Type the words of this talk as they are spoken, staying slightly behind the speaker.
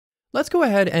Let's go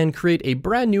ahead and create a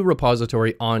brand new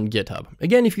repository on GitHub.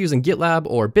 Again, if you're using GitLab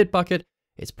or Bitbucket,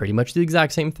 it's pretty much the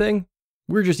exact same thing.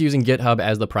 We're just using GitHub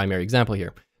as the primary example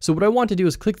here. So what I want to do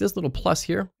is click this little plus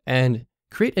here and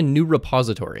create a new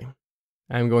repository.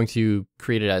 I'm going to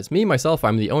create it as myself,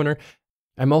 I'm the owner.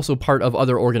 I'm also part of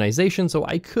other organizations, so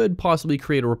I could possibly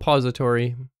create a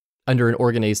repository under an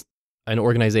organization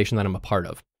that I'm a part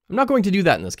of. I'm not going to do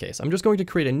that in this case. I'm just going to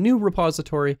create a new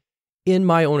repository in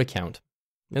my own account.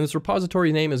 And this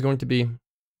repository name is going to be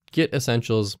Git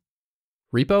Essentials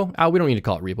repo. We don't need to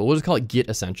call it repo. We'll just call it Git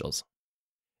Essentials.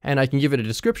 And I can give it a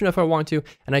description if I want to,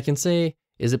 and I can say,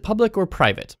 is it public or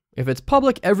private? If it's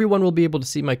public, everyone will be able to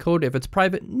see my code. If it's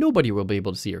private, nobody will be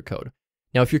able to see your code.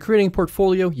 Now, if you're creating a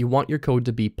portfolio, you want your code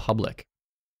to be public.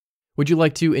 Would you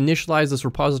like to initialize this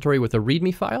repository with a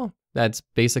README file? That's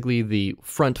basically the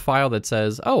front file that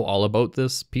says, oh, all about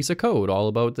this piece of code, all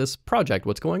about this project,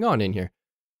 what's going on in here.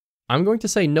 I'm going to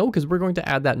say no, because we're going to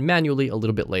add that manually a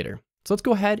little bit later. So let's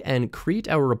go ahead and create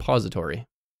our repository.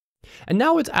 And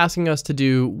now it's asking us to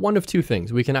do one of two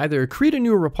things. We can either create a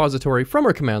new repository from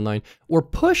our command line or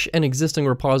push an existing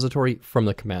repository from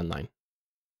the command line.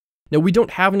 Now we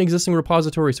don't have an existing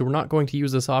repository, so we're not going to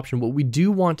use this option. What we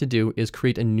do want to do is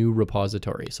create a new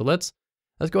repository. So let's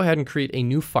go ahead and create a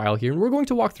new file here. And we're going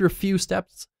to walk through a few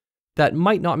steps that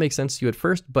might not make sense to you at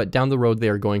first, but down the road they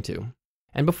are going to.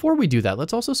 And before we do that,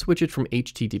 let's also switch it from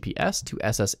HTTPS to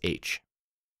SSH.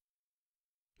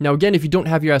 Now again, if you don't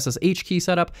have your SSH key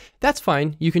set up, that's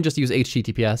fine. You can just use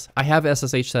HTTPS. I have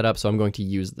SSH set up, so I'm going to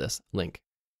use this link.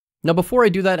 Now before I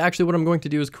do that, actually what I'm going to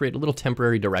do is create a little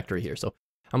temporary directory here. So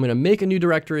I'm going to make a new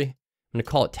directory. I'm going to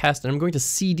call it test, and I'm going to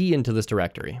cd into this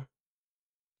directory.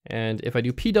 And if I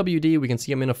do pwd, we can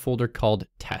see I'm in a folder called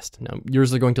test. Now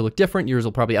yours are going to look different. Yours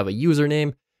will probably have a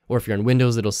username, or if you're in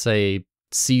Windows, it'll say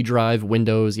C drive,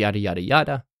 Windows, yada, yada,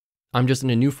 yada. I'm just in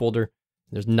a new folder.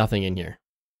 There's nothing in here.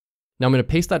 Now I'm going to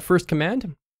paste that first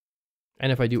command.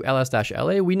 And if I do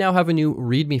ls-la, we now have a new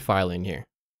README file in here.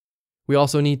 We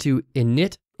also need to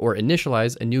init or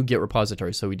initialize a new Git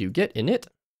repository. So we do git init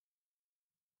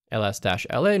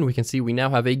ls-la, and we can see we now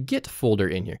have a Git folder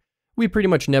in here. We pretty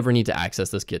much never need to access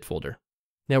this Git folder.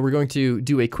 Now we're going to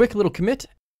do a quick little commit.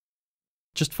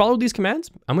 Just follow these commands.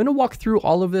 I'm going to walk through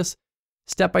all of this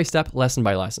step by step, lesson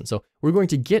by lesson. So we're going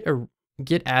to git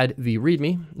add the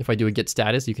README. If I do a git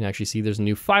status, you can actually see there's a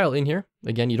new file in here.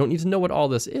 Again, you don't need to know what all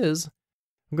this is.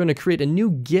 I'm going to create a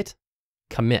new git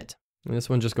commit. And this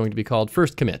one's just going to be called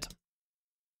first commit.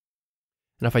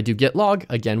 And if I do git log,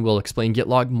 again, we'll explain git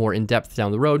log more in depth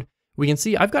down the road. We can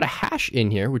see I've got a hash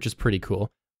in here, which is pretty cool.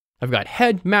 I've got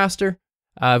head, master,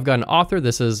 I've got an author.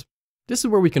 This is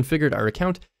where we configured our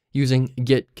account using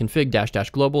git config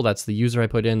 -- global. That's the user I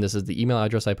put in. This is the email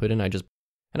address I put in. I just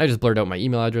blurred out my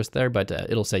email address there, but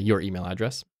it'll say your email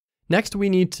address. Next, we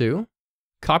need to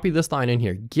copy this line in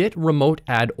here, git remote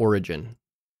add origin.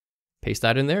 Paste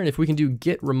that in there, and if we can do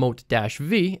git remote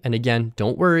 -v, and again,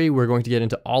 don't worry, we're going to get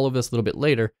into all of this a little bit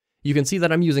later. You can see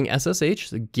that I'm using SSH,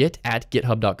 so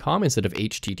git@github.com instead of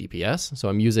HTTPS. So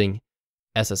I'm using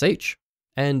SSH,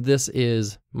 and this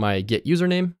is my Git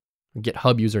username,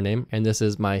 GitHub username, and this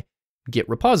is my Git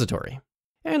repository.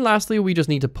 And lastly, we just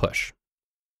need to push.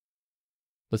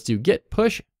 Let's do git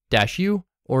push -u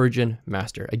origin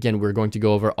master. Again, we're going to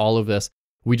go over all of this.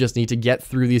 We just need to get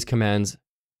through these commands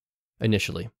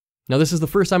initially. Now, this is the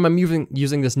first time I'm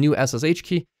using this new SSH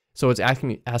key, so it's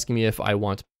asking me if I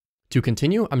want to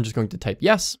continue. I'm just going to type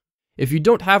yes. If you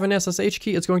don't have an SSH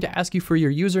key, it's going to ask you for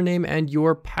your username and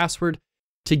your password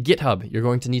to GitHub. You're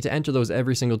going to need to enter those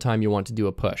every single time you want to do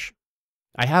a push.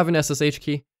 I have an SSH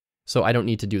key, so I don't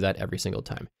need to do that every single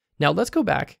time. Now let's go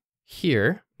back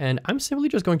here, and I'm simply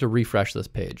just going to refresh this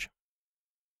page.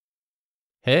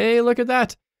 Hey, look at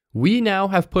that. We now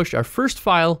have pushed our first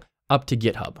file up to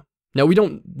GitHub. Now we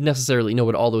don't necessarily know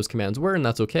what all those commands were, and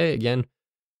that's okay. Again,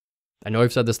 I know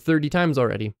I've said this 30 times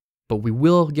already, but we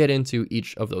will get into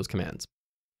each of those commands.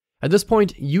 At this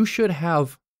point, you should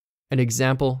have an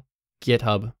example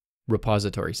GitHub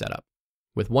repository set up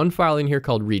with one file in here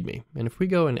called README. And if we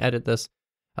go and edit this,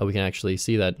 we can actually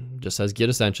see that it just says Git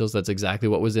Essentials. That's exactly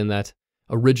what was in that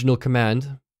original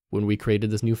command when we created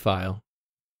this new file.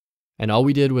 And all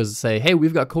we did was say, hey,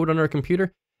 we've got code on our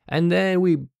computer. And then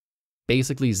we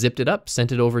basically zipped it up,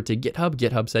 sent it over to GitHub.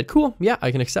 GitHub said, cool, yeah,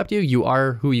 I can accept you. You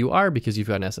are who you are because you've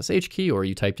got an SSH key or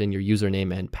you typed in your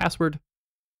username and password.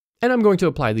 And I'm going to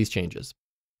apply these changes.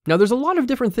 Now, there's a lot of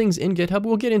different things in GitHub.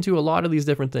 We'll get into a lot of these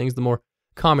different things, the more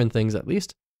common things at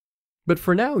least. But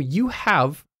for now, you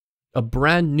have a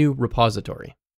brand new repository.